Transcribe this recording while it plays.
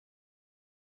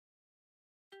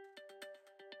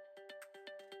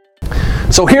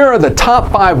So here are the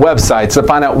top 5 websites to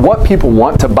find out what people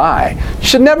want to buy. You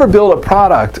should never build a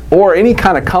product or any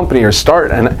kind of company or start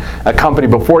a company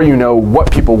before you know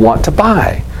what people want to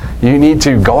buy. You need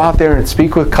to go out there and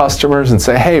speak with customers and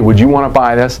say, hey, would you want to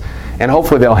buy this? And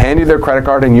hopefully they'll hand you their credit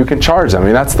card and you can charge them. I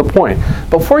mean, that's the point.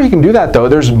 Before you can do that, though,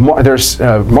 there's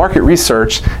market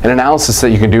research and analysis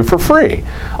that you can do for free.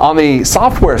 On the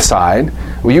software side,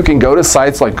 well, you can go to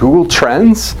sites like Google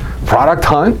Trends, Product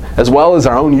Hunt, as well as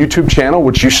our own YouTube channel,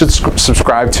 which you should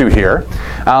subscribe to here.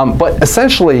 But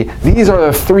essentially, these are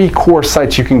the 3 core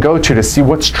sites you can go to see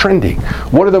what's trending.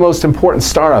 What are the most important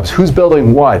startups? Who's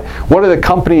building what? What are the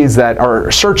companies that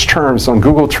are search terms on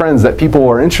Google Trends that people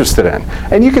are interested in?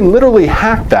 And you can literally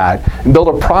hack that and build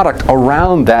a product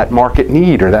around that market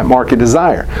need or that market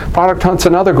desire. Product Hunt's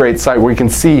another great site where you can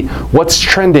see what's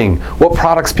trending, what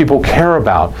products people care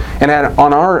about. And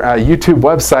on our YouTube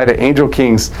website at Angel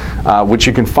Kings, which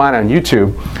you can find on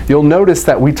YouTube, you'll notice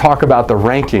that we talk about the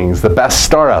rankings, the best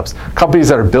startups, companies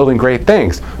that are building great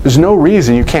things. There's no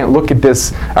reason you can't look at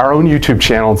this, our own YouTube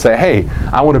channel, and say, hey,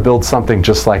 I want to build something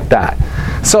just like that.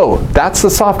 So that's the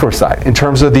software side. In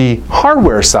terms of the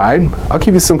hardware side, I'll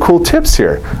give you some cool tips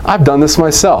here. I've done this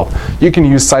myself. You can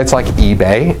use sites like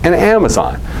eBay and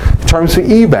Amazon. In terms of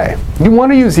eBay, you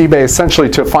want to use eBay essentially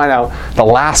to find out the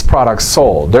last product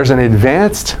sold. There's an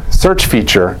advanced search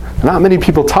feature not many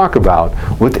people talk about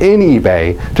within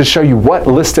eBay to show you what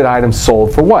listed items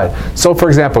sold for what. So for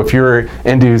example, if you're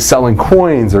into selling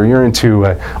coins or you're into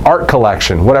art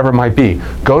collection, whatever it might be,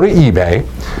 go to eBay,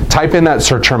 type in that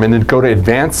search term and then go to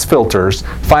advanced filters,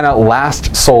 find out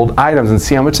last sold items and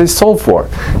see how much they sold for.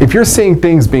 If you're seeing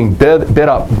things being bid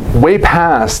up way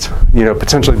past,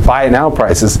 potentially buy it now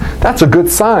prices, that's a good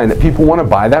sign that people want to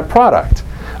buy that product.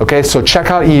 Okay, so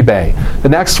check out eBay. The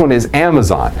next one is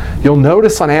Amazon. You'll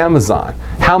notice on Amazon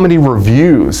how many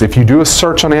reviews, if you do a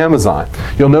search on Amazon,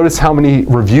 you'll notice how many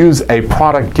reviews a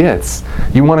product gets.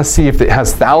 You want to see if it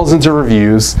has thousands of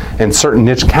reviews in certain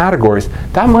niche categories.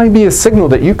 That might be a signal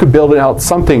that you could build out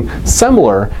something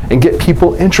similar and get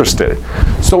people interested.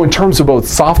 So in terms of both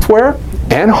software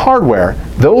and hardware,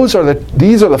 these are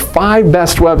the 5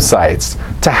 best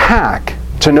websites to hack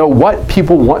to know what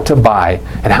people want to buy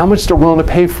and how much they're willing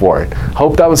to pay for it.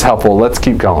 Hope that was helpful. Let's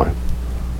keep going.